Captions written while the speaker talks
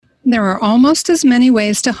There are almost as many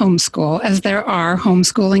ways to homeschool as there are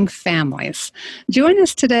homeschooling families. Join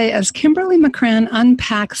us today as Kimberly McCran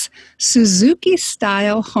unpacks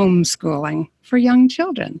Suzuki-style homeschooling for young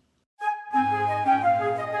children.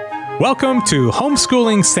 Welcome to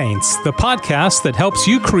Homeschooling Saints, the podcast that helps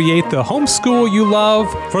you create the homeschool you love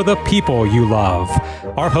for the people you love.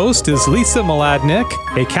 Our host is Lisa Mladinich,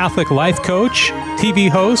 a Catholic life coach, TV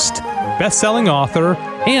host, best-selling author,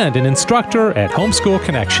 and an instructor at Homeschool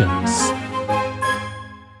Connections.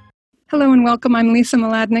 Hello and welcome. I'm Lisa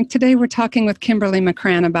Mladinich. Today we're talking with Kimberly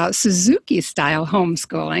McCran about Suzuki-style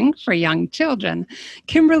homeschooling for young children.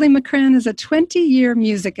 Kimberly McCran is a 20-year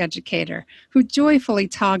music educator who joyfully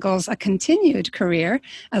toggles a continued career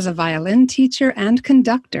as a violin teacher and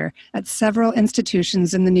conductor at several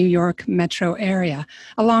institutions in the New York metro area,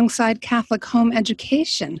 alongside Catholic home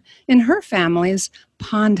education in her family's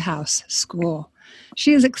Pond House School.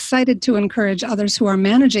 She is excited to encourage others who are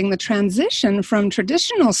managing the transition from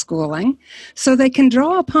traditional schooling so they can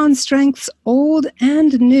draw upon strengths old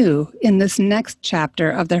and new in this next chapter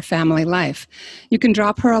of their family life. You can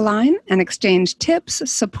drop her a line and exchange tips,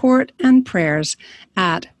 support, and prayers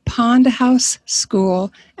at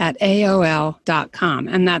pondhouseschool@aol.com.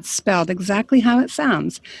 And that's spelled exactly how it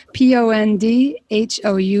sounds.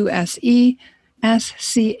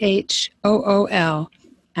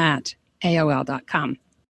 pondhouseschool@aol.com.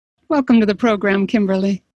 Welcome to the program,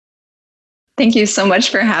 Kimberly. Thank you so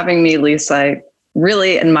much for having me, Lisa. I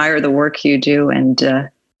really admire the work you do, and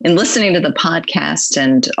in listening to the podcast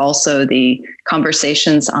and also the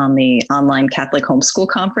conversations on the online Catholic Homeschool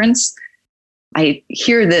Conference, I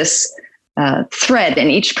hear this thread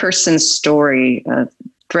in each person's story, a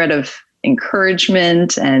thread of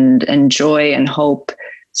encouragement and joy and hope.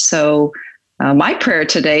 So my prayer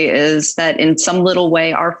today is that in some little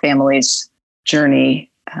way, our family's journey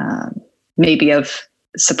may be of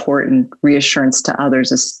support and reassurance to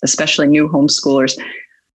others, especially new homeschoolers.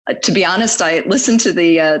 To be honest, I listen to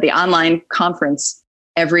the online conference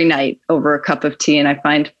every night over a cup of tea, and I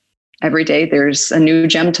find every day there's a new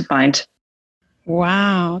gem to find.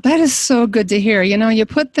 Wow, that is so good to hear. You know, you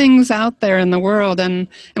put things out there in the world, and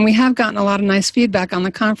we have gotten a lot of nice feedback on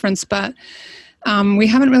the conference, but we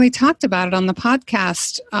haven't really talked about it on the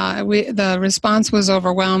podcast. The response was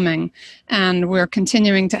overwhelming, and we're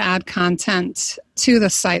continuing to add content to the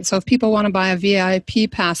site. So if people want to buy a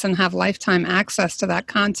VIP pass and have lifetime access to that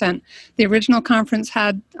content, the original conference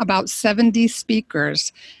had about 70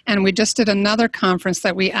 speakers, and we just did another conference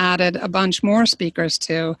that we added a bunch more speakers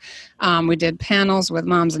to. We did panels with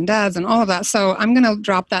moms and dads and all of that. So I'm going to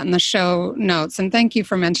drop that in the show notes. And thank you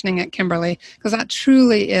for mentioning it, Kimberly, because that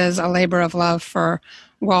truly is a labor of love for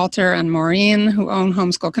Walter and Maureen, who own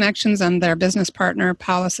Homeschool Connections, and their business partner,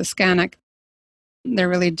 Paula Siskanik. They're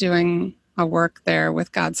really doing a work there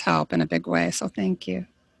with God's help in a big way. So thank you.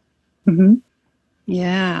 Mm-hmm.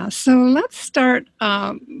 Yeah. So let's start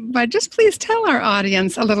by just please tell our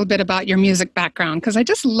audience a little bit about your music background, because I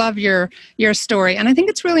just love your story. And I think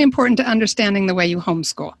it's really important to understanding the way you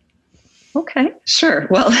homeschool. Okay, sure.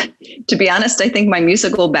 Well, to be honest, I think my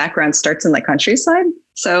musical background starts in the countryside.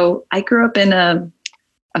 So I grew up in a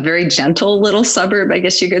very gentle little suburb, I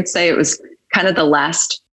guess you could say. It was kind of the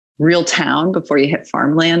last real town before you hit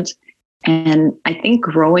farmland. And I think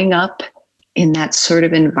growing up in that sort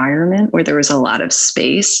of environment where there was a lot of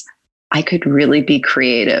space, I could really be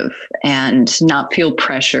creative and not feel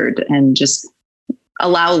pressured and just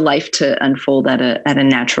allow life to unfold at a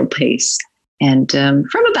natural pace. And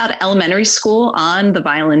from about elementary school on, the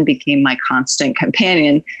violin became my constant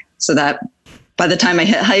companion, so that by the time I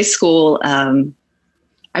hit high school,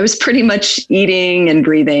 I was pretty much eating and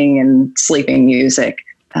breathing and sleeping music.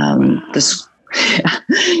 I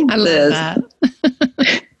love that.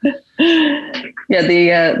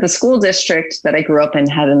 Yeah, the school district that I grew up in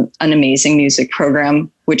had an amazing music program,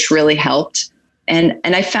 which really helped. And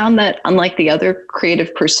I found that unlike the other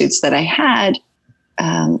creative pursuits that I had,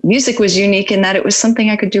 music was unique in that it was something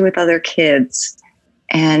I could do with other kids.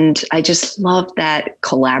 And I just loved that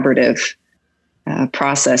collaborative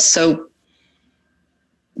process. So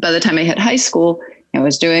by the time I hit high school, I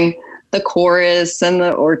was doing the chorus and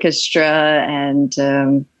the orchestra,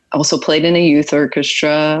 and also played in a youth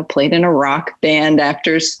orchestra, played in a rock band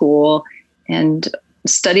after school, and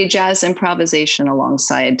studied jazz improvisation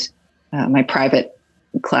alongside my private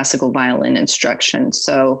classical violin instruction.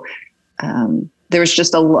 So there was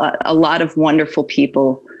just a lot of wonderful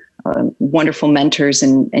people, wonderful mentors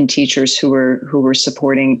and teachers who were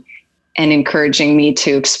supporting and encouraging me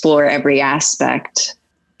to explore every aspect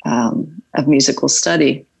of musical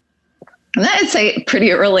study. And I'd say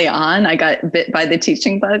pretty early on, I got bit by the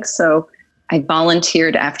teaching bug. So I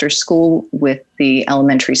volunteered after school with the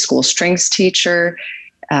elementary school strings teacher,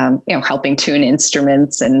 helping tune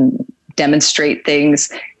instruments and demonstrate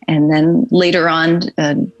things. And then later on,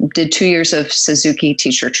 did 2 years of Suzuki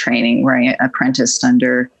teacher training, where I apprenticed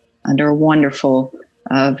under a wonderful,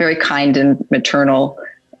 very kind and maternal,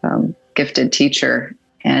 gifted teacher.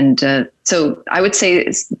 And so I would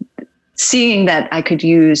say seeing that I could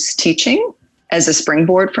use teaching as a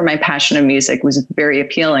springboard for my passion of music was very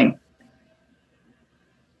appealing.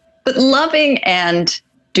 But loving and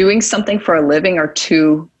doing something for a living are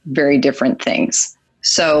two very different things.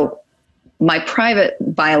 So my private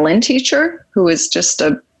violin teacher, who is just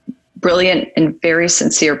a brilliant and very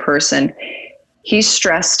sincere person, he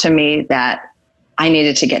stressed to me that I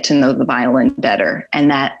needed to get to know the violin better,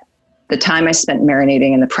 and that the time I spent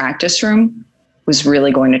marinating in the practice room was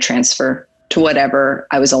really going to transfer to whatever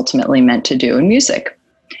I was ultimately meant to do in music.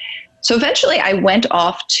 So eventually I went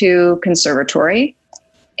off to conservatory,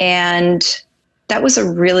 and that was a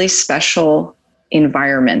really special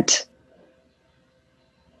environment.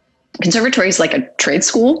 Conservatory is like a trade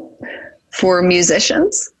school for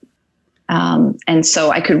musicians. And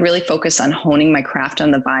so I could really focus on honing my craft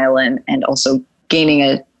on the violin and also gaining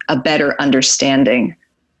a better understanding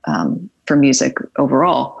for music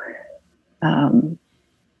overall.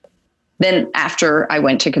 Then after I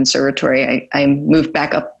went to conservatory, I moved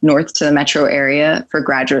back up north to the metro area for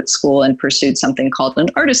graduate school and pursued something called an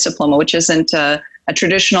artist diploma, which isn't a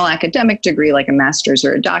traditional academic degree like a master's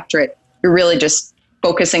or a doctorate. You're really just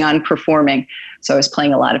focusing on performing. So I was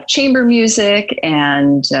playing a lot of chamber music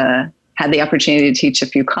and had the opportunity to teach a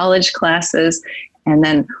few college classes, and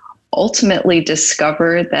then ultimately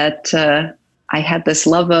discovered that I had this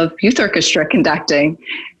love of youth orchestra conducting.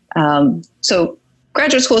 So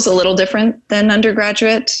graduate school is a little different than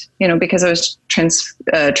undergraduate, because I was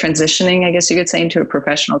transitioning, I guess you could say, into a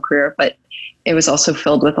professional career, but it was also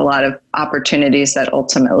filled with a lot of opportunities that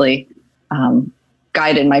ultimately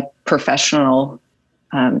guided my professional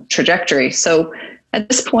trajectory. So at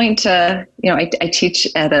this point, I teach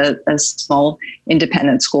at a small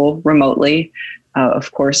independent school remotely,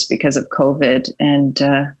 of course, because of COVID.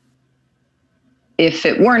 And if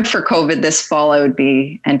it weren't for COVID this fall, I would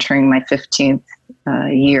be entering my 15th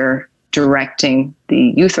year directing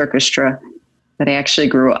the youth orchestra that I actually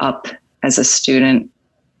grew up as a student.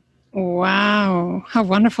 Wow. How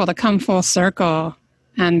wonderful to come full circle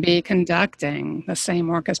and be conducting the same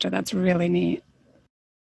orchestra. That's really neat.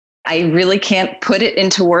 I really can't put it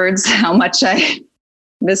into words how much I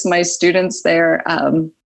miss my students there.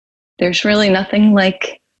 There's really nothing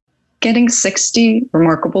like getting 60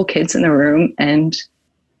 remarkable kids in the room and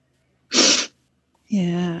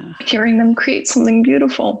hearing them create something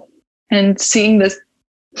beautiful and seeing this,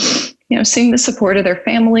 seeing the support of their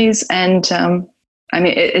families. And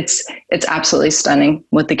it's absolutely stunning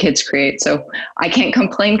what the kids create. So I can't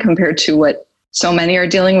complain compared to what so many are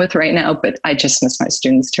dealing with right now, but I just miss my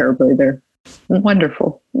students terribly. They're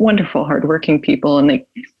wonderful, wonderful, hardworking people, and they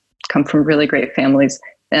come from really great families.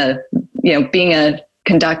 Being a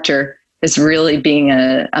conductor is really being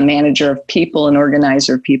a manager of people, an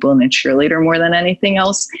organizer of people, and a cheerleader more than anything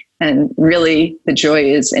else. And really the joy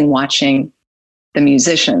is in watching the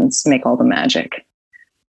musicians make all the magic.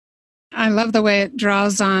 I love the way it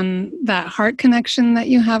draws on that heart connection that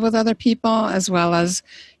you have with other people, as well as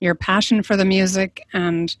your passion for the music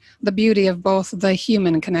and the beauty of both the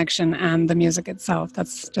human connection and the music itself.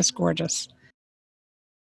 That's just gorgeous.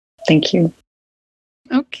 Thank you.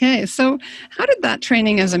 Okay, so how did that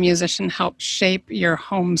training as a musician help shape your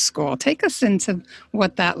homeschool? Take us into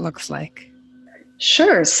what that looks like.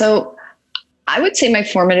 Sure. So I would say my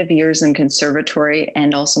formative years in conservatory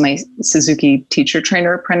and also my Suzuki teacher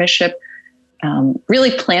trainer apprenticeship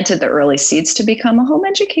really planted the early seeds to become a home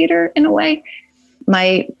educator in a way.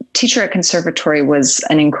 My teacher at conservatory was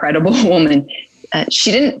an incredible woman.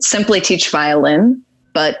 She didn't simply teach violin,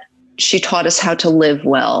 but she taught us how to live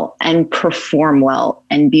well and perform well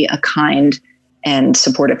and be a kind and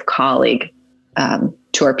supportive colleague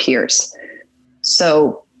to our peers.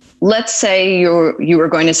 So let's say you were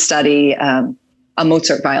going to study a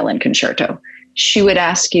Mozart violin concerto. She would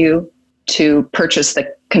ask you to purchase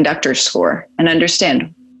the conductor's score and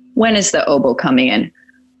understand, when is the oboe coming in?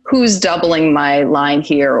 Who's doubling my line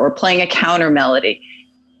here or playing a counter melody?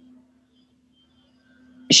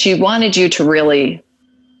 She wanted you to really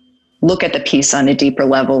look at the piece on a deeper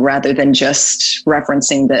level rather than just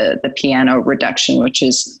referencing the piano reduction, which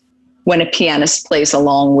is when a pianist plays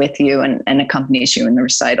along with you and accompanies you in the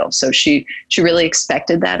recital. So she really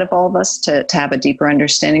expected that of all of us to have a deeper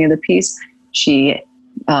understanding of the piece. She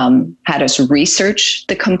had us research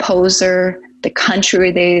the composer, the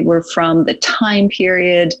country they were from, the time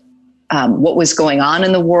period, what was going on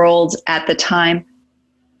in the world at the time.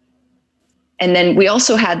 And then we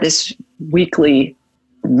also had this weekly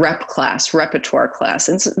repertoire class.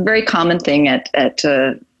 And it's a very common thing at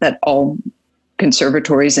all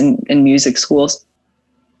conservatories and music schools.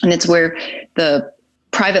 And it's where the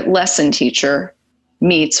private lesson teacher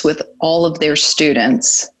meets with all of their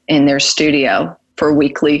students in their studio for a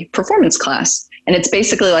weekly performance class. And it's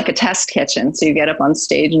basically like a test kitchen. So you get up on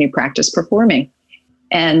stage and you practice performing.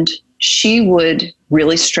 And she would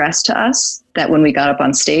really stress to us that when we got up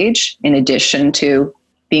on stage, in addition to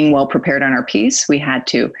being well prepared on our piece, we had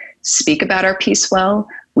to speak about our piece well.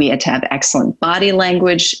 We had to have excellent body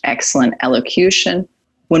language, excellent elocution.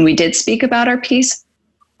 When we did speak about our piece,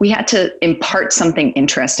 we had to impart something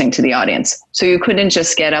interesting to the audience. So you couldn't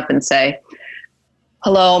just get up and say,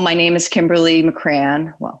 hello, my name is Kimberly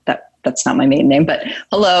McCran. Well, that's not my maiden name, but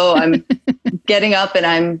hello, I'm getting up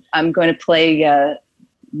and I'm going to play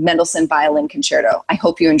Mendelssohn Violin Concerto. I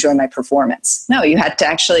hope you enjoy my performance. No, you had to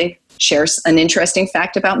actually share an interesting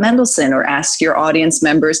fact about Mendelssohn or ask your audience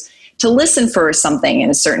members to listen for something in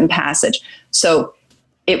a certain passage. So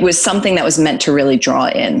it was something that was meant to really draw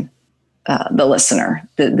in the listener.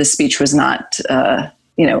 The speech was not,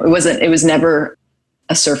 it was never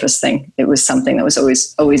a surface thing. It was something that was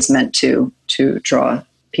always meant to draw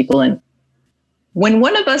people in. When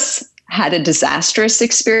one of us had a disastrous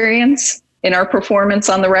experience in our performance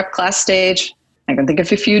on the rep class stage, I can think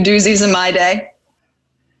of a few doozies in my day,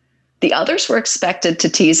 the others were expected to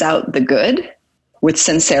tease out the good with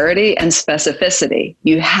sincerity and specificity.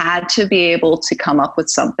 You had to be able to come up with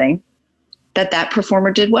something that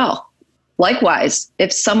performer did well. Likewise,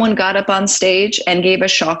 if someone got up on stage and gave a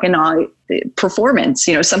shock and awe performance,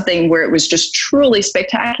 something where it was just truly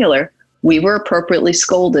spectacular, we were appropriately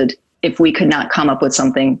scolded if we could not come up with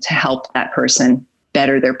something to help that person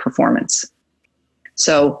better their performance.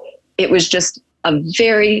 So it was just a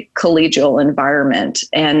very collegial environment.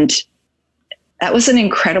 And that was an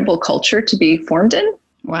incredible culture to be formed in.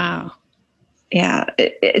 Wow. Yeah,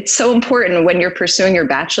 it's so important when you're pursuing your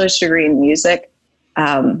bachelor's degree in music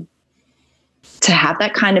to have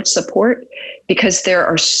that kind of support, because there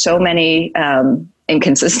are so many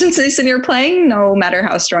inconsistencies in your playing, no matter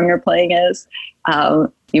how strong your playing is.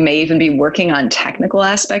 You may even be working on technical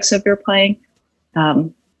aspects of your playing.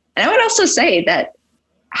 And I would also say that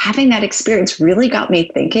having that experience really got me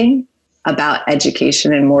thinking about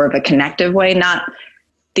education in more of a connective way, not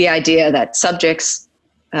the idea that subjects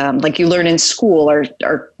like you learn in school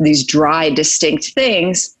are these dry, distinct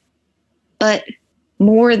things, but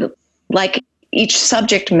more like each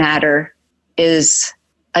subject matter is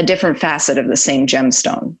a different facet of the same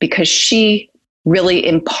gemstone, because she really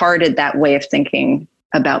imparted that way of thinking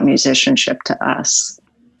about musicianship to us.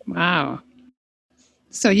 Wow.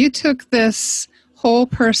 So you took this whole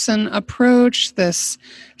person approach, this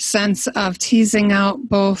sense of teasing out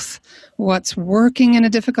both what's working in a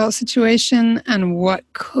difficult situation and what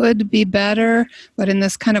could be better, but in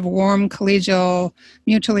this kind of warm, collegial,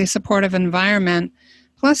 mutually supportive environment.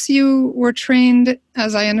 Plus, you were trained,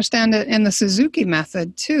 as I understand it, in the Suzuki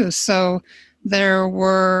method too. So there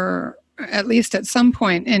were, at least at some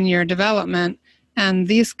point in your development, and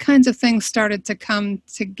these kinds of things started to come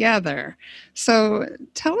together. So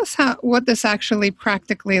tell us what this actually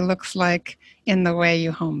practically looks like in the way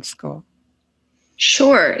you homeschool.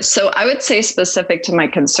 Sure. So I would say, specific to my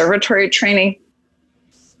conservatory training,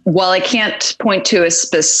 while I can't point to a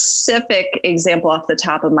specific example off the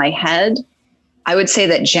top of my head, I would say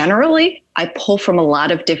that generally I pull from a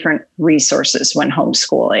lot of different resources when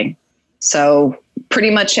homeschooling. So pretty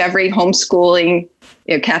much every homeschooling,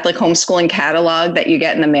 Catholic homeschooling catalog that you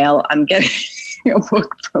get in the mail, I'm getting a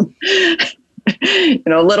book from,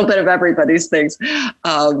 a little bit of everybody's things.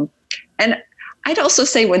 And I'd also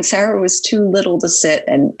say when Sarah was too little to sit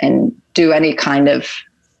and do any kind of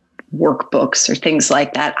workbooks or things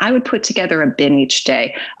like that, I would put together a bin each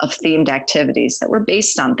day of themed activities that were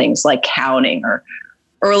based on things like counting or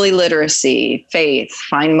early literacy, faith,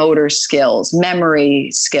 fine motor skills, memory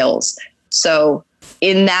skills. So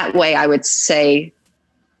in that way, I would say,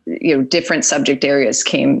 different subject areas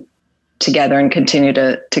came together and continue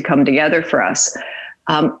to come together for us.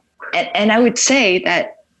 And I would say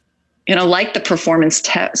that, like the performance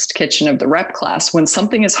test kitchen of the rep class, when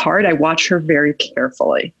something is hard, I watch her very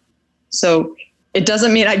carefully. So it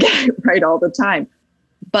doesn't mean I get it right all the time,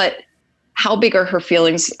 but how big are her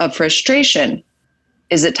feelings of frustration?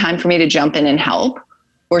 Is it time for me to jump in and help?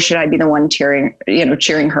 Or should I be the one cheering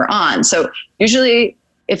her on? So usually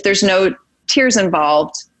if there's no tears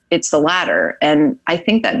involved, it's the latter. And I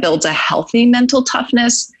think that builds a healthy mental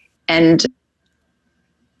toughness and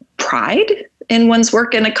pride in one's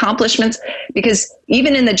work and accomplishments, because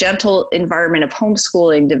even in the gentle environment of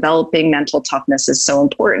homeschooling, developing mental toughness is so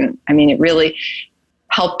important. I mean, it really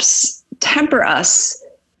helps temper us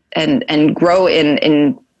and grow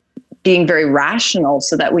in being very rational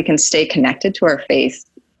so that we can stay connected to our faith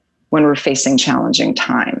when we're facing challenging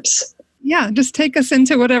times. Yeah, just take us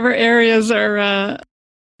into whatever areas are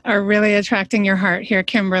really attracting your heart here,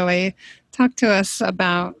 Kimberly. Talk to us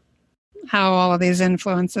about how all of these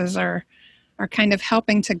influences are kind of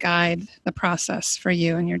helping to guide the process for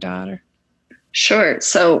you and your daughter. Sure.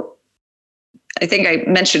 So I think I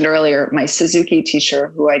mentioned earlier my Suzuki teacher,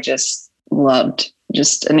 who I just loved,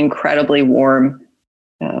 just an incredibly warm,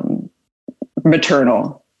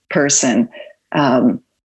 maternal person.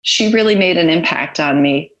 She really made an impact on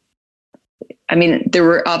me. I mean, there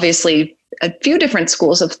were obviously a few different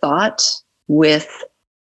schools of thought with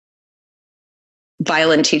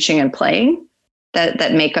violin teaching and playing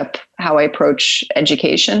that make up how I approach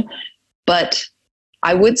education. But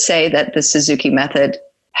I would say that the Suzuki method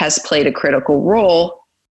has played a critical role,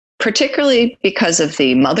 particularly because of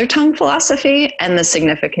the mother tongue philosophy and the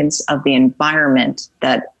significance of the environment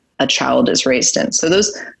that a child is raised in. So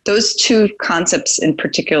those two concepts in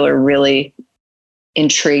particular really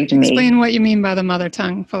intrigued me. Explain what you mean by the mother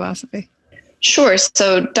tongue philosophy. Sure.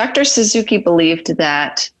 So Dr. Suzuki believed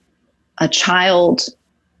that a child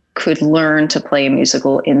could learn to play a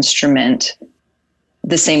musical instrument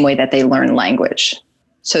the same way that they learn language.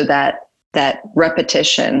 So that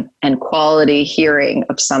repetition and quality hearing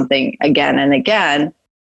of something again and again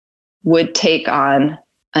would take on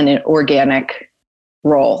an organic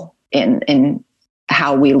role in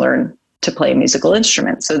how we learn to play a musical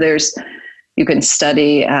instrument. So you can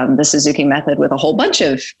study the Suzuki method with a whole bunch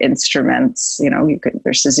of instruments.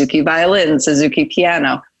 There's Suzuki violin, Suzuki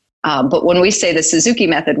piano. But when we say the Suzuki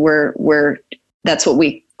method, that's what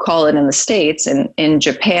we call it in the States. And in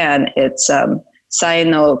Japan, it's sai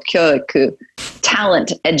no kyoku,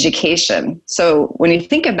 talent education. So when you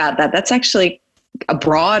think about that, that's actually a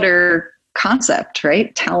broader concept,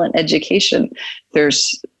 right? Talent education.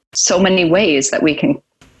 There's so many ways that we can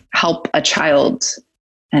help a child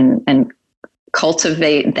and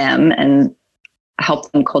cultivate them and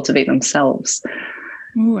help them cultivate themselves.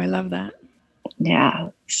 Ooh, I love that. Yeah.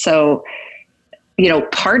 So,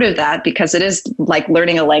 part of that, because it is like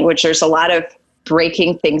learning a language, there's a lot of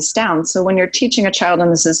breaking things down. So when you're teaching a child in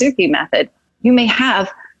the Suzuki method, you may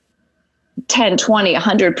have 10, 20,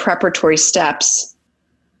 100 preparatory steps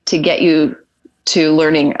to get you to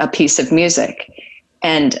learning a piece of music.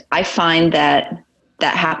 And I find that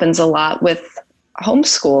happens a lot with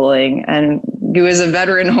homeschooling. And you as a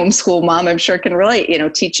veteran homeschool mom, I'm sure can relate,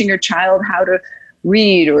 teaching your child how to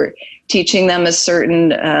read or teaching them a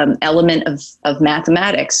certain element of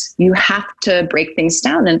mathematics. You have to break things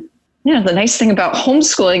down. And the nice thing about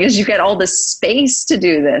homeschooling is you get all this space to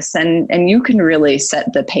do this, and you can really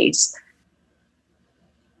set the pace.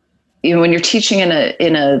 When you're teaching in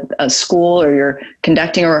a school or you're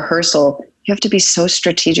conducting a rehearsal, you have to be so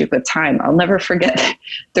strategic with time. I'll never forget,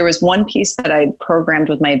 there was one piece that I programmed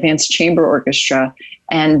with my advanced chamber orchestra,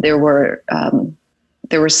 and there were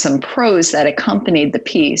some prose that accompanied the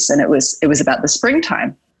piece, and it was about the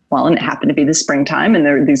springtime. Well, and it happened to be the springtime, and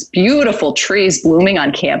there were these beautiful trees blooming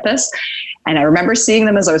on campus. And I remember seeing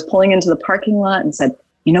them as I was pulling into the parking lot and said,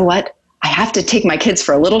 you know what? I have to take my kids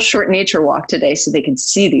for a little short nature walk today so they can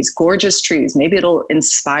see these gorgeous trees. Maybe it'll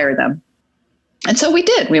inspire them. And so we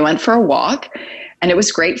did. We went for a walk, and it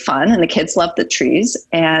was great fun, and the kids loved the trees,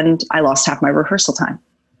 and I lost half my rehearsal time.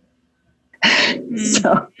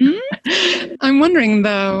 So I'm wondering,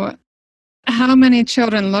 though, how many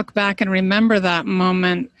children look back and remember that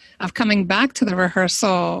moment of coming back to the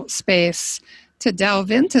rehearsal space to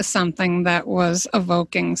delve into something that was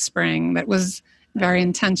evoking spring, that was very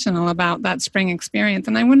intentional about that spring experience.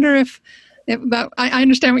 And I wonder if I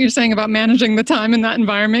understand what you're saying about managing the time in that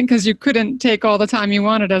environment, because you couldn't take all the time you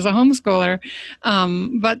wanted as a homeschooler.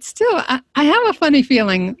 But still, I have a funny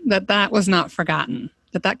feeling that was not forgotten,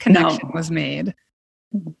 that connection was made.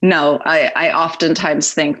 No, I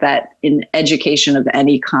oftentimes think that in education of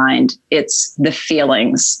any kind, it's the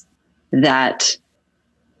feelings that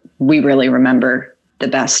we really remember the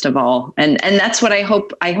best of all. And that's what I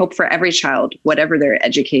hope for every child, whatever their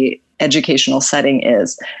educational setting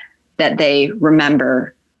is, that they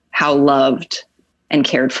remember how loved and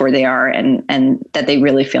cared for they are, and that they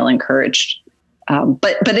really feel encouraged.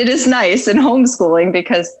 But it is nice in homeschooling,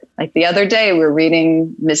 because like the other day we're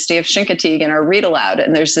reading Misty of Chincoteague in our read aloud,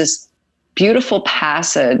 and there's this beautiful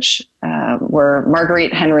passage where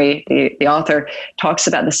Marguerite Henry, the author, talks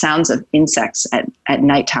about the sounds of insects at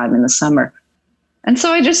nighttime in the summer. And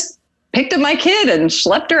so I just picked up my kid and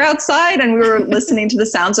schlepped her outside, and we were listening to the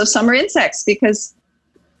sounds of summer insects because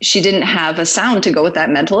she didn't have a sound to go with that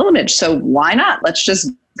mental image. So why not? Let's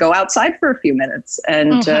just go outside for a few minutes.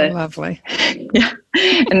 And how lovely. Yeah.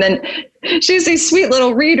 And then she has these sweet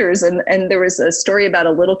little readers. And there was a story about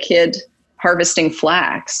a little kid harvesting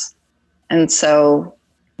flax. And so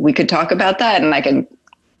we could talk about that, and I could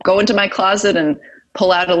go into my closet and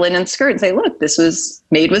pull out a linen skirt and say, look, this was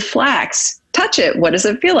made with flax. Touch it. What does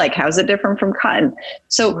it feel like? How's it different from cotton?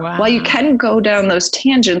 So while you can go down those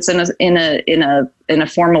tangents in a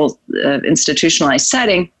formal institutionalized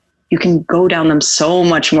setting, you can go down them so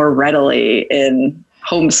much more readily in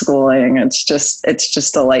homeschooling. It's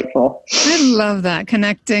just delightful. I love that,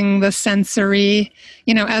 connecting the sensory.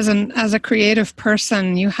 You know, as a creative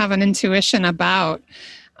person, you have an intuition about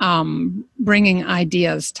bringing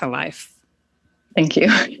ideas to life. Thank you.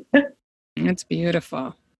 It's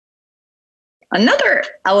beautiful. Another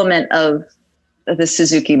element of the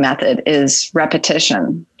Suzuki method is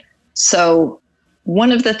repetition. So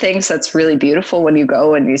one of the things that's really beautiful when you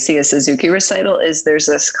go and you see a Suzuki recital is there's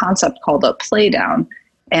this concept called a play down.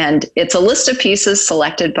 And it's a list of pieces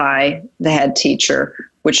selected by the head teacher,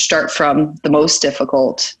 which start from the most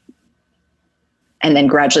difficult and then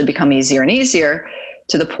gradually become easier and easier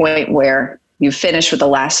to the point where you finish with the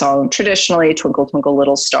last song, traditionally Twinkle, Twinkle,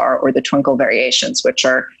 Little Star, or the Twinkle Variations, which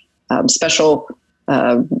are special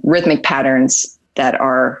rhythmic patterns that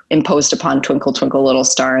are imposed upon Twinkle, Twinkle, Little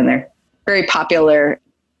Star. And they're very popular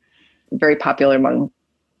among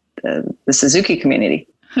the Suzuki community.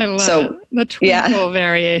 I love it. The Twinkle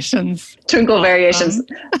Variations. Twinkle Variations.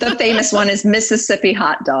 The famous one is Mississippi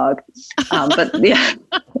Hot Dog. But yeah.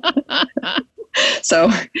 So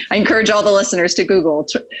I encourage all the listeners to Google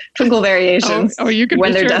Twinkle Variations. Oh, you can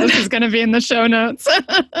be sure this is going to be in the show notes.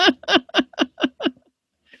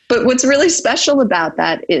 But what's really special about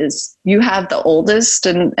that is you have the oldest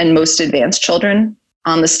and most advanced children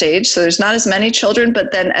on the stage. So there's not as many children,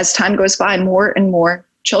 but then as time goes by, more and more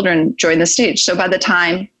children join the stage. So by the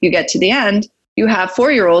time you get to the end, you have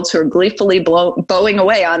 4-year-olds who are gleefully bowing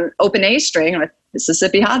away on open A string with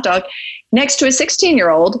Mississippi Hot Dog next to a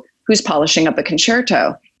 16-year-old who's polishing up a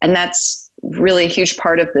concerto. And that's really a huge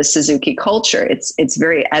part of the Suzuki culture. It's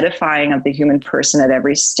very edifying of the human person at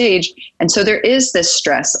every stage. And so there is this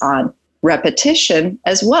stress on repetition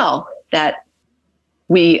as well, that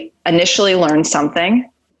we initially learn something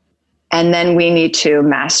and then we need to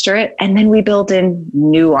master it, and then we build in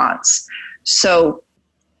nuance. So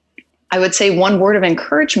I would say one word of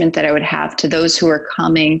encouragement that I would have to those who are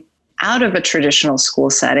coming out of a traditional school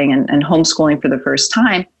setting and homeschooling for the first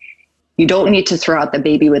time, you don't need to throw out the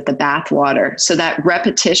baby with the bathwater. So that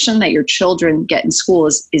repetition that your children get in school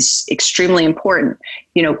is extremely important.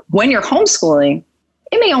 You know, when you're homeschooling,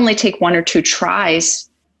 it may only take 1 or 2 tries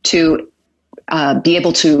to be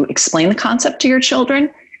able to explain the concept to your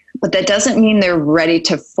children, but that doesn't mean they're ready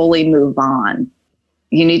to fully move on.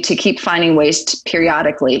 You need to keep finding ways to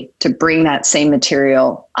periodically to bring that same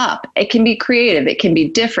material up. It can be creative, it can be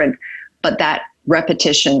different, but that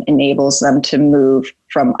repetition enables them to move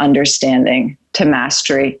from understanding to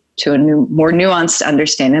mastery to a more nuanced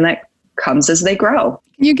understanding that comes as they grow.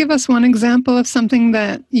 Can you give us one example of something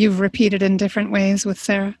that you've repeated in different ways with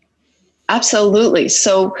Sarah? Absolutely.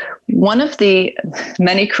 So one of the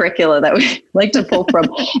many curricula that we like to pull from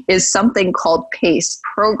is something called PACE,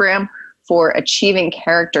 Program for Achieving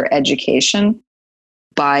Character Education,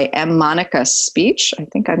 by M. Monica Speech. I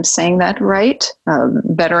think I'm saying that right.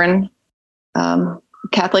 Veteran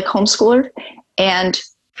Catholic homeschooler. And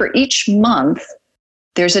for each month,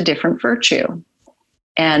 there's a different virtue.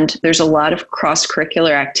 And there's a lot of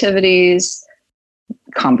cross-curricular activities,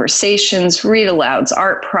 conversations, read-alouds,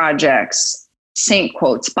 art projects, saint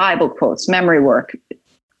quotes, Bible quotes, memory work,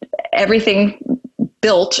 everything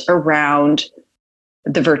built around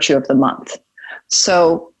the virtue of the month.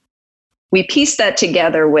 So we piece that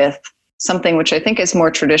together with something which I think is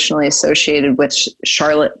more traditionally associated with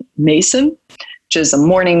Charlotte Mason, which is a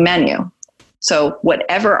morning menu. So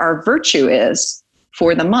whatever our virtue is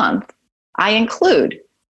for the month, I include,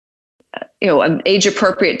 an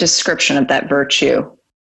age-appropriate description of that virtue.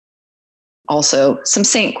 Also, some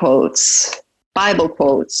saint quotes, Bible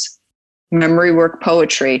quotes, memory work,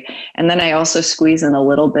 poetry, and then I also squeeze in a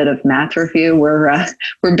little bit of math review. We're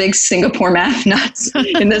big Singapore math nuts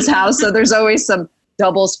in this house, so there's always some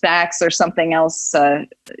double stacks or something else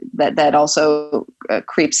that also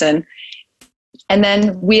creeps in. And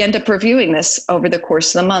then we end up reviewing this over the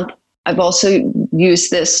course of the month. I've also used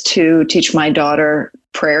this to teach my daughter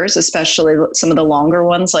prayers, especially some of the longer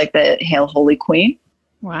ones like the Hail Holy Queen.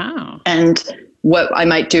 Wow. And what I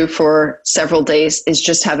might do for several days is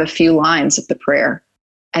just have a few lines of the prayer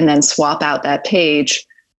and then swap out that page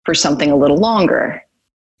for something a little longer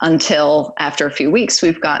until after a few weeks,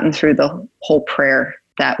 we've gotten through the whole prayer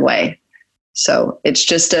that way. So it's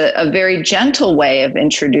just a very gentle way of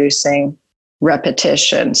introducing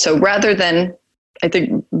repetition. So rather than, I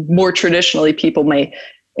think more traditionally, people may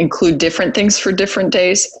include different things for different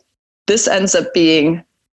days, this ends up being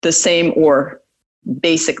the same or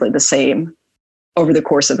basically the same over the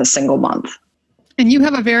course of a single month. And you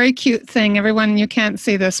have a very cute thing. Everyone, you can't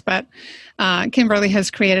see this, but Kimberly has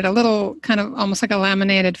created a little kind of almost like a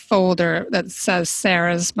laminated folder that says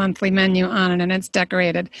Sarah's monthly menu on it, and it's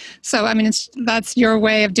decorated. So, I mean, that's your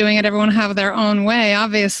way of doing it. Everyone have their own way,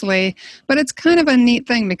 obviously, but it's kind of a neat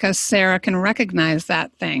thing because Sarah can recognize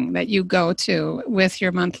that thing that you go to with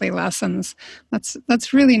your monthly lessons.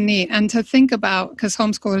 That's really neat. And to think about, because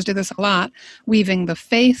homeschoolers do this a lot, weaving the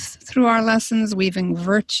faith through our lessons, weaving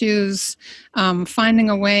virtues, finding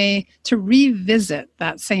a way to revisit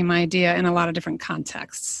that same idea in a lot of different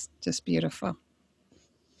contexts. Just beautiful.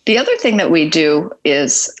 The other thing that we do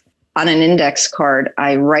is on an index card,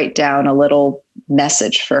 I write down a little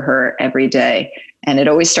message for her every day. And it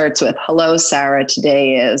always starts with, hello, Sarah,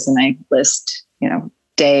 today is, and I list,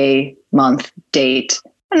 day, month, date.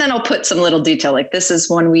 And then I'll put some little detail like this is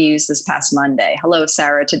one we used this past Monday. Hello,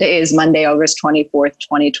 Sarah, today is Monday, August 24th,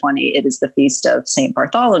 2020. It is the feast of St.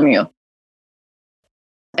 Bartholomew.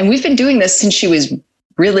 And we've been doing this since she was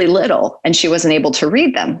really little and she wasn't able to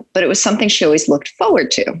read them, but it was something she always looked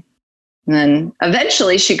forward to. And then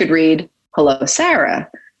eventually she could read, hello, Sarah.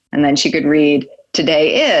 And then she could read,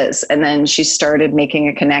 today is. And then she started making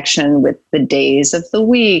a connection with the days of the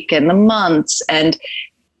week and the months. And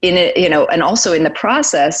in it, and also in the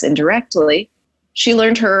process, indirectly, she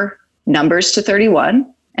learned her numbers to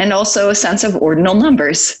 31 and also a sense of ordinal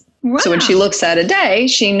numbers. Wow. So when she looks at a day,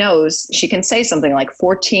 she knows she can say something like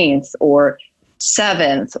 14th or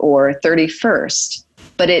 7th or 31st,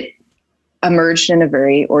 but it emerged in a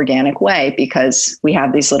very organic way because we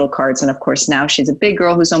have these little cards. And of course, now she's a big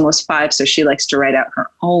girl who's almost 5. So she likes to write out her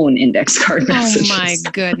own index card messages. Oh my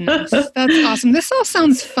goodness. That's awesome. This all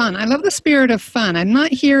sounds fun. I love the spirit of fun. I'm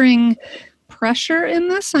not hearing pressure in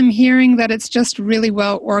this. I'm hearing that it's just really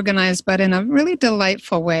well organized, but in a really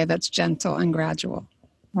delightful way that's gentle and gradual.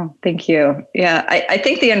 Oh, thank you. Yeah, I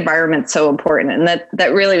think the environment's so important. And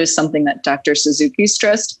that really was something that Dr. Suzuki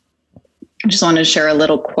stressed. I just wanted to share a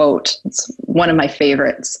little quote. It's one of my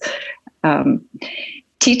favorites.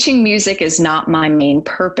 Teaching music is not my main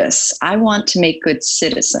purpose. I want to make good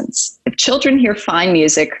citizens. If children hear fine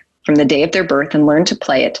music from the day of their birth and learn to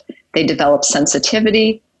play it, they develop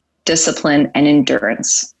sensitivity, discipline, and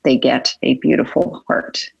endurance. They get a beautiful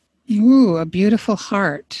heart. Ooh, a beautiful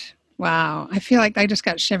heart. Wow. I feel like I just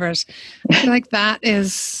got shivers. I feel like that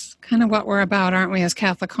is kind of what we're about, aren't we, as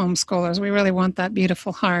Catholic homeschoolers? We really want that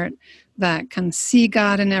beautiful heart that can see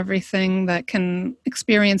God in everything, that can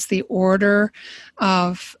experience the order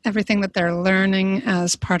of everything that they're learning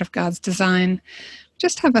as part of God's design.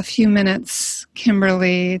 Just have a few minutes,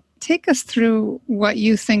 Kimberly. Take us through what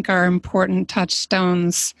you think are important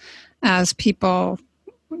touchstones as people,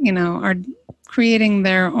 are creating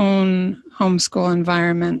their own homeschool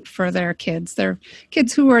environment for their kids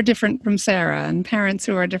who are different from Sarah and parents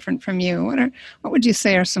who are different from you. What would you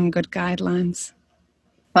say are some good guidelines?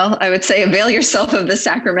 Well, I would say avail yourself of the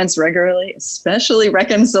sacraments regularly, especially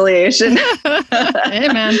reconciliation.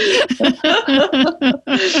 Amen.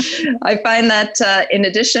 I find that in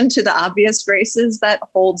addition to the obvious graces, that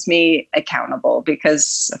holds me accountable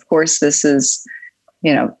because, of course, this is,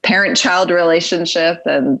 parent-child relationship.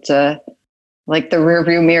 And like the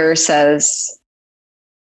rearview mirror says,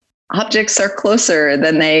 objects are closer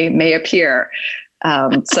than they may appear.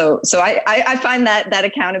 So I find that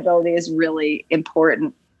accountability is really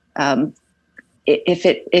important.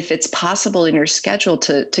 If it's possible in your schedule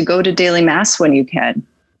to go to daily mass when you can.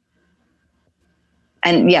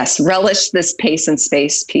 And yes, relish this pace and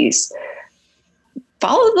space piece.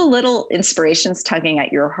 Follow the little inspirations tugging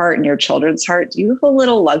at your heart and your children's heart. You have a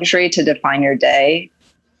little luxury to define your day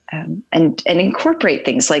and incorporate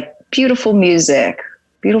things like beautiful music,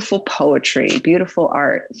 beautiful poetry, beautiful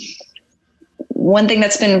art. One thing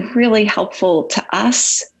that's been really helpful to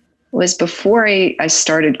us was before I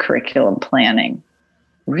started curriculum planning,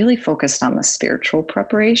 really focused on the spiritual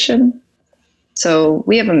preparation. So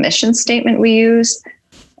we have a mission statement we use.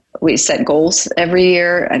 We set goals every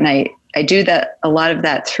year, and I do that, a lot of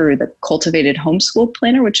that through the Cultivated Homeschool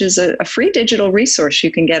Planner, which is a free digital resource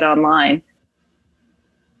you can get online.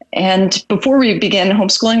 And before we begin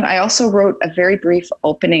homeschooling, I also wrote a very brief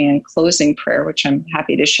opening and closing prayer, which I'm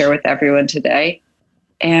happy to share with everyone today,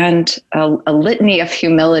 and a litany of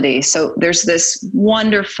humility. So there's this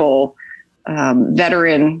wonderful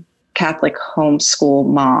veteran Catholic homeschool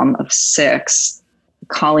mom of 6,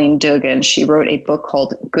 Colleen Dugan. She wrote a book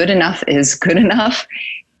called Good Enough is Good Enough.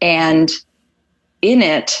 And in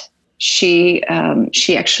it, she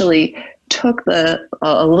actually took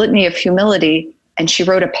a litany of humility, and she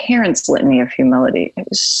wrote a parent's litany of humility. It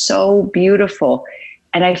was so beautiful.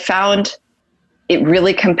 And I found it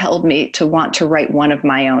really compelled me to want to write one of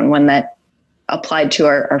my own, one that applied to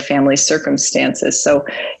our family's circumstances. So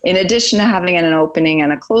in addition to having an opening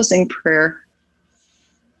and a closing prayer,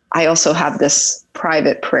 I also have this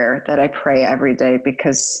private prayer that I pray every day,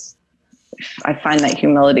 because I find that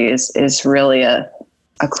humility is really a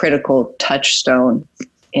critical touchstone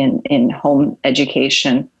in home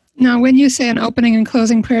education. Now, when you say an opening and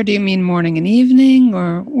closing prayer, do you mean morning and evening,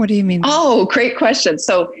 or what do you mean? Oh, great question.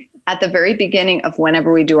 So at the very beginning of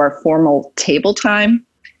whenever we do our formal table time,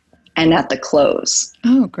 and at the close.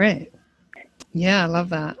 Oh, great. Yeah, I love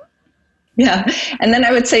that. Yeah. And then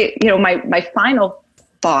I would say, my final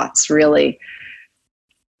thoughts really,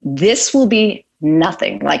 this will be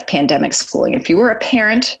nothing like pandemic schooling. If you were a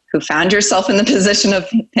parent who found yourself in the position of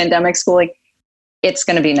pandemic schooling, it's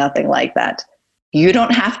going to be nothing like that. You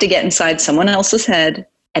don't have to get inside someone else's head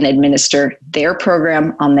and administer their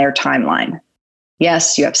program on their timeline.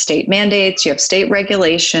 Yes, you have state mandates, you have state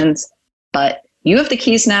regulations, but you have the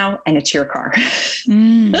keys now, and it's your car.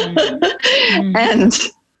 And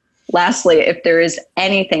lastly, if there is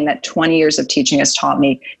anything that 20 years of teaching has taught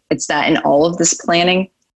me, it's that in all of this planning,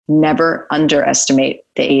 never underestimate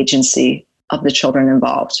the agency of the children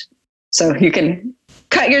involved. So you can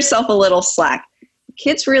cut yourself a little slack.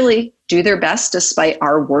 Kids really do their best despite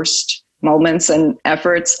our worst moments and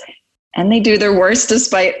efforts, and they do their worst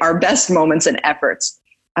despite our best moments and efforts.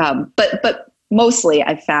 But mostly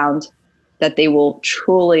I've found that they will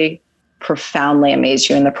truly, profoundly amaze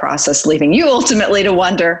you in the process, leaving you ultimately to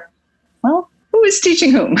wonder, well, who is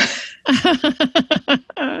teaching whom?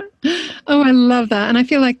 Oh, I love that. And I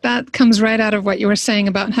feel like that comes right out of what you were saying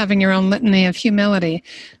about having your own litany of humility,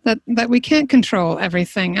 that we can't control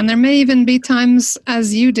everything. And there may even be times,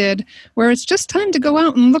 as you did, where it's just time to go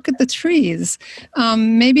out and look at the trees.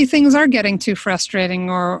 Maybe things are getting too frustrating,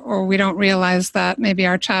 or we don't realize that maybe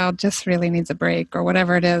our child just really needs a break, or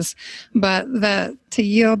whatever it is. But to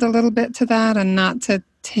yield a little bit to that and not to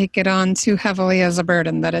take it on too heavily as a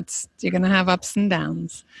burden, that you're going to have ups and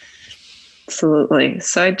downs. Absolutely.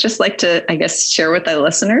 So I'd just like to, I guess, share with our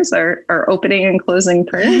listeners our opening and closing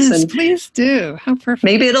prayers. Yes, and please do. How perfect.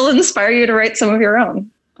 Maybe it'll inspire you to write some of your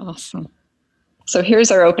own. Awesome. So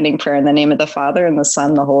here's our opening prayer. In the name of the Father, and the Son,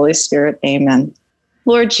 and the Holy Spirit. Amen.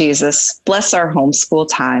 Lord Jesus, bless our homeschool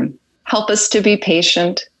time. Help us to be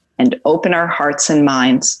patient and open our hearts and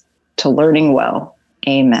minds to learning well.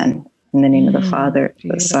 Amen. In the name of the Father,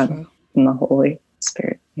 beautiful. The Son, and the Holy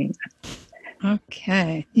Spirit. Amen.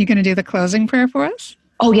 Okay. You going to do the closing prayer for us?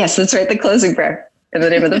 Oh, yes, that's right. The closing prayer. In the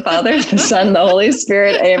name of the Father, the Son, the Holy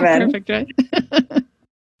Spirit. Amen. Perfect, right?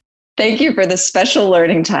 Thank you for this special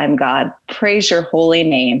learning time, God. Praise your holy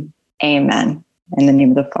name. Amen. In the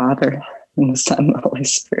name of the Father, and the Son, and the Holy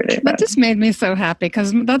Spirit. Amen. That just made me so happy,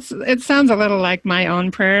 because it sounds a little like my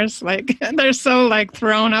own prayers. Like they're so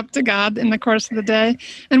thrown up to God in the course of the day.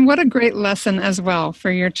 And what a great lesson as well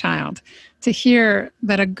for your child, to hear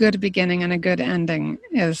that a good beginning and a good ending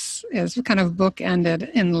is kind of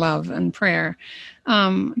bookended in love and prayer.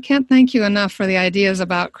 Can't thank you enough for the ideas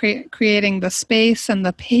about creating the space and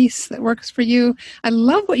the pace that works for you. I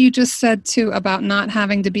love what you just said, too, about not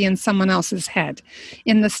having to be in someone else's head,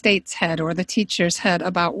 in the state's head or the teacher's head,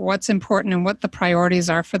 about what's important and what the priorities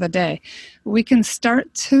are for the day. We can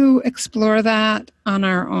start to explore that on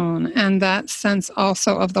our own, and that sense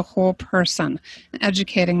also of the whole person,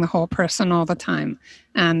 educating the whole person all the time.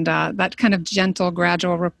 And that kind of gentle,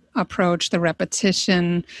 gradual approach, the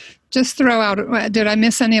repetition. Just throw out, did I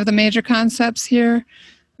miss any of the major concepts here?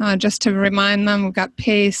 Just to remind them, we've got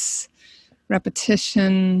pace,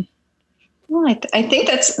 repetition. Well, I think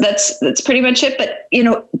that's pretty much it. But,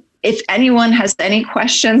 if anyone has any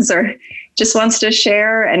questions or just wants to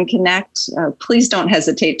share and connect, please don't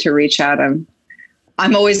hesitate to reach out.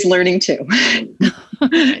 I'm always learning too.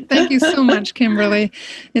 Thank you so much, Kimberly.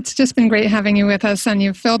 It's just been great having you with us, and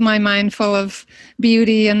you've filled my mind full of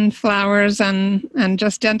beauty and flowers and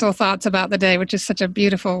just gentle thoughts about the day, which is such a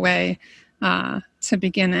beautiful way to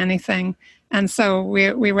begin anything. And so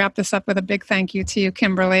we wrap this up with a big thank you to you,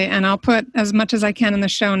 Kimberly. And I'll put as much as I can in the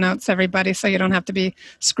show notes, everybody, so you don't have to be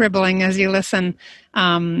scribbling as you listen.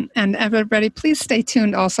 And everybody, please stay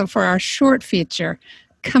tuned also for our short feature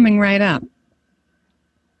coming right up.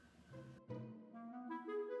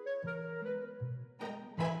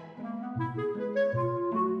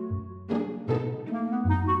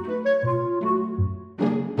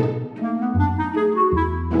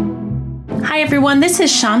 Hi everyone, this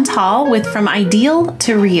is Chantal with From Ideal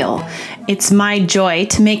to Real. It's my joy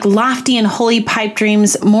to make lofty and holy pipe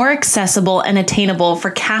dreams more accessible and attainable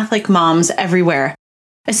for Catholic moms everywhere,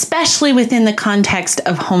 especially within the context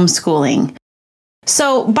of homeschooling.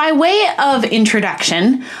 So, by way of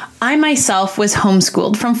introduction, I myself was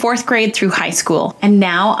homeschooled from 4th grade through high school, and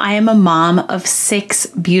now I am a mom of 6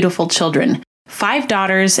 beautiful children. 5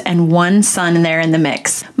 daughters and 1 son there in the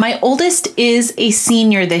mix. My oldest is a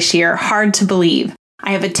senior this year, hard to believe.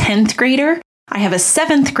 I have a 10th grader, I have a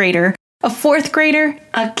 7th grader, a 4th grader,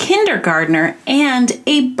 a kindergartner, and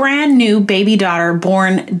a brand new baby daughter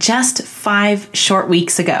born just 5 short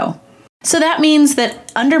weeks ago. So that means that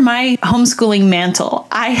under my homeschooling mantle,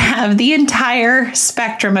 I have the entire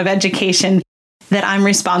spectrum of education that I'm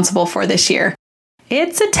responsible for this year.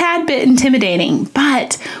 It's a tad bit intimidating,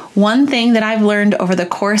 but one thing that I've learned over the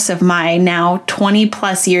course of my now 20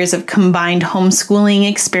 plus years of combined homeschooling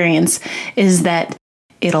experience is that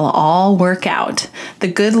it'll all work out. The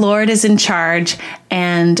good Lord is in charge,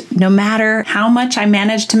 and no matter how much I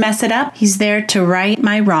manage to mess it up, He's there to right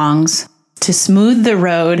my wrongs, to smooth the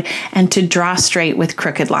road, and to draw straight with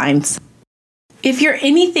crooked lines. If you're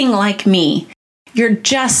anything like me, you're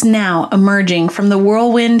just now emerging from the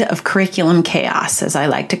whirlwind of curriculum chaos, as I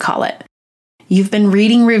like to call it. You've been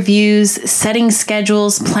reading reviews, setting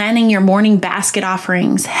schedules, planning your morning basket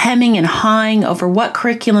offerings, hemming and hawing over what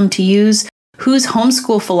curriculum to use, whose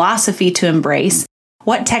homeschool philosophy to embrace,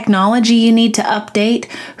 what technology you need to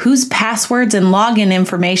update, whose passwords and login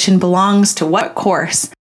information belongs to what course.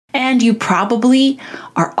 And you probably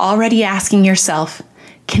are already asking yourself,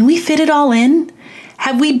 can we fit it all in?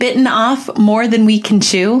 Have we bitten off more than we can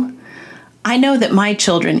chew? I know that my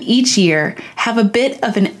children each year have a bit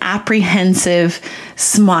of an apprehensive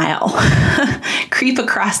smile creep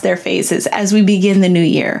across their faces as we begin the new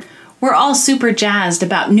year. We're all super jazzed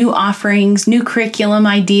about new offerings, new curriculum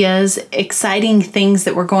ideas, exciting things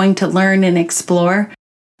that we're going to learn and explore.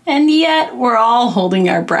 And yet we're all holding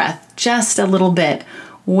our breath just a little bit,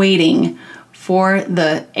 waiting for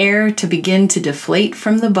the air to begin to deflate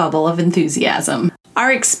from the bubble of enthusiasm.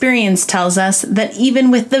 Our experience tells us that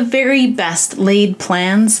even with the very best laid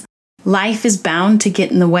plans, life is bound to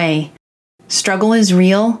get in the way. Struggle is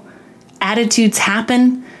real, attitudes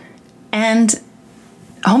happen, and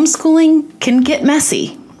homeschooling can get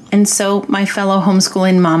messy. And so, my fellow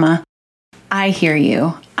homeschooling mama, I hear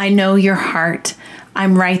you. I know your heart.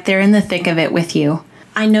 I'm right there in the thick of it with you.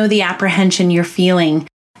 I know the apprehension you're feeling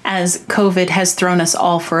as COVID has thrown us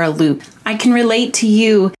all for a loop. I can relate to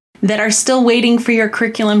you that are still waiting for your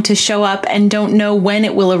curriculum to show up and don't know when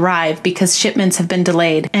it will arrive because shipments have been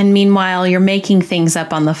delayed. And meanwhile, you're making things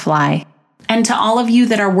up on the fly. And to all of you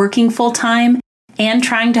that are working full-time and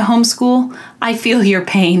trying to homeschool, I feel your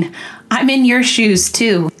pain. I'm in your shoes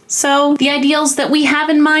too. So the ideals that we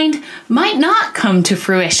have in mind might not come to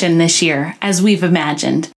fruition this year as we've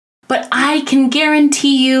imagined. But I can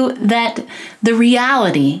guarantee you that the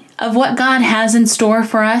reality of what God has in store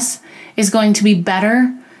for us is going to be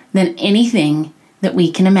better than anything that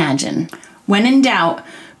we can imagine. When in doubt,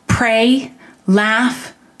 pray,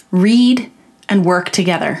 laugh, read, and work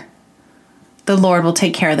together. The Lord will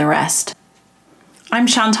take care of the rest. I'm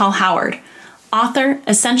Chantal Howard, author,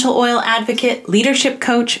 essential oil advocate, leadership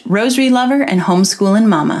coach, rosary lover, and homeschooling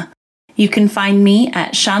mama. You can find me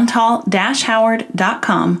at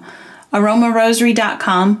chantal-howard.com,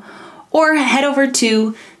 aromarosary.com, or head over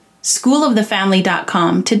to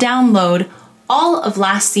schoolofthefamily.com to download all of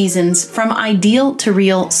last season's From Ideal to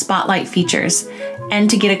Real Spotlight features, and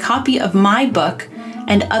to get a copy of my book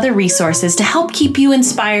and other resources to help keep you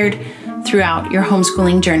inspired throughout your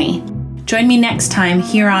homeschooling journey. Join me next time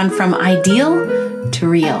here on From Ideal to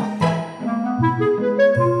Real.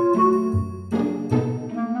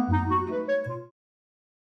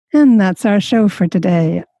 And that's our show for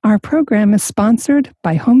today. Our program is sponsored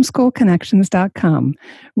by homeschoolconnections.com,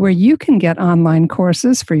 where you can get online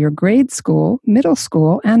courses for your grade school, middle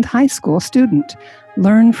school, and high school student.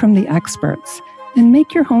 Learn from the experts and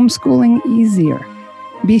make your homeschooling easier.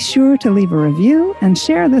 Be sure to leave a review and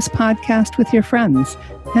share this podcast with your friends.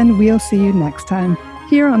 And we'll see you next time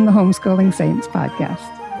here on the Homeschooling Saints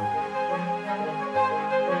podcast.